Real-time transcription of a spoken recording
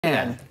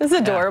again. This is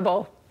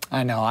adorable. Yeah.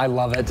 I know, I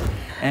love it.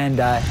 And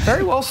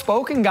very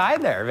well-spoken guy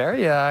there.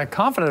 Very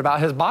confident about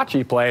his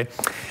bocce play.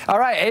 All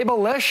right, Abel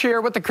Lish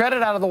here with the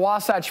credit out of the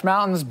Wasatch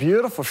Mountains.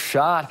 Beautiful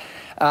shot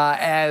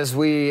as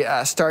we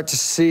start to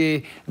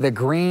see the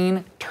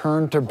green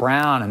turn to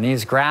brown. And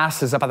these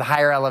grasses up at the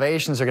higher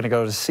elevations are going to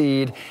go to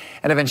seed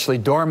and eventually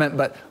dormant.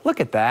 But look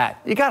at that.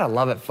 You got to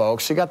love it,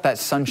 folks. You got that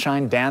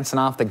sunshine dancing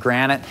off the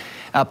granite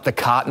up the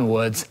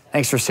cottonwoods.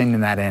 Thanks for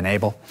sending that in,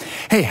 Abel.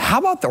 Hey, how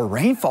about the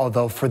rainfall,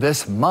 though, for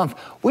this month?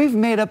 We've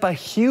made up a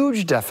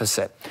huge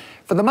deficit.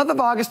 For the month of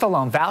August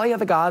alone, Valley of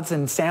the Gods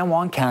in San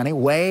Juan County,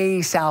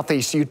 way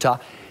southeast Utah,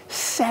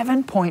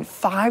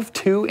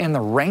 7.52 in the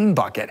rain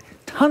bucket.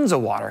 Tons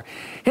of water.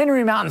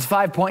 Henry Mountains,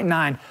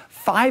 5.9,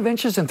 5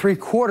 inches and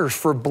 3/4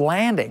 for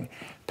Blanding.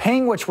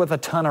 Panguitch with a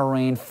ton of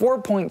rain,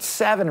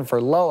 4.7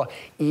 for Loa.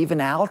 Even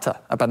Alta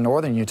up in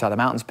northern Utah, the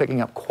mountains picking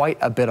up quite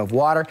a bit of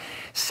water.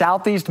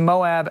 Southeast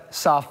Moab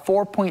saw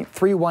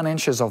 4.31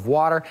 inches of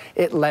water.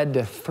 It led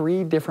to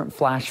 3 different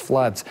flash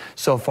floods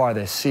so far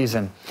this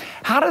season.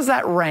 How does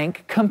that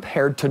rank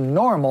compared to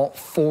normal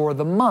for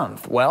the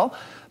month? Well,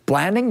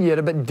 Blanding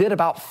did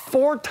about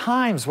 4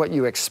 times what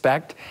you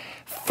expect,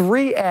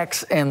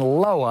 3x in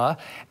Loa,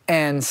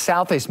 and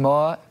southeast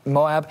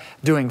Moab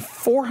doing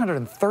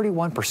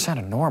 431%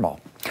 of normal.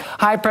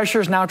 High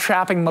pressure is now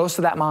trapping most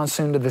of that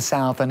monsoon to the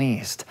south and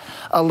east.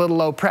 A little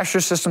low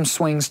pressure system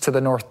swings to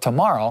the north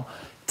tomorrow.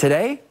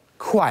 Today,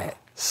 quiet.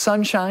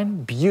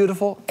 Sunshine,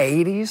 beautiful,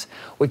 80s.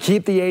 We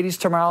keep the 80s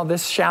tomorrow.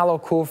 This shallow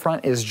cool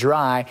front is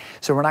dry,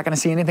 so we're not going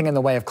to see anything in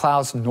the way of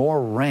clouds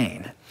nor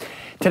rain.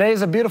 Today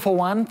is a beautiful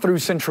one through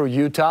central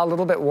Utah, a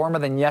little bit warmer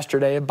than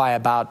yesterday by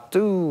about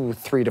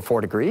 3 to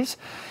 4 degrees.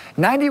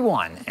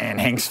 91 in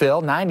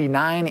Hanksville,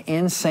 99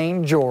 in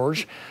St.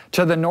 George.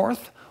 To the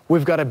north,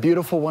 we've got a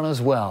beautiful one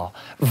as well.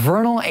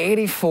 Vernal,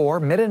 84,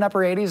 mid and upper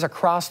 80s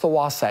across the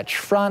Wasatch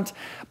Front.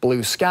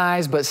 Blue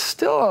skies, but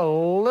still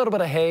a little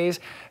bit of haze,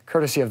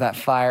 courtesy of that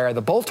fire,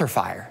 the Bolter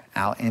fire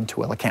out in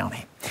Tooele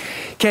County.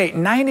 Okay,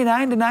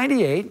 99 to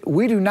 98.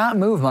 We do not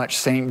move much,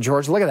 St.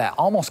 George. Look at that,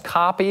 almost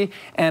copy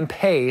and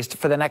paste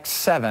for the next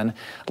 7.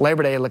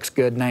 Labor Day looks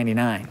good,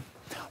 99.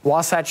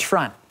 Wasatch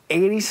Front,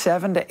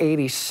 87 to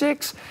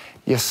 86.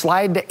 You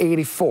slide to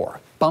 84.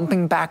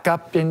 Bumping back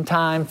up in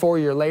time for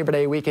your Labor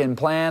Day weekend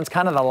plans,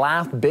 kind of the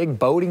last big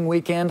boating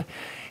weekend.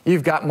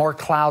 You've got more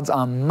clouds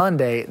on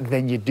Monday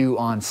than you do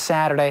on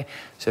Saturday.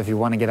 So if you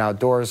want to get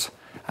outdoors,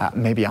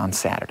 maybe on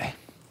Saturday.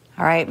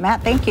 All right,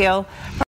 Matt, thank you.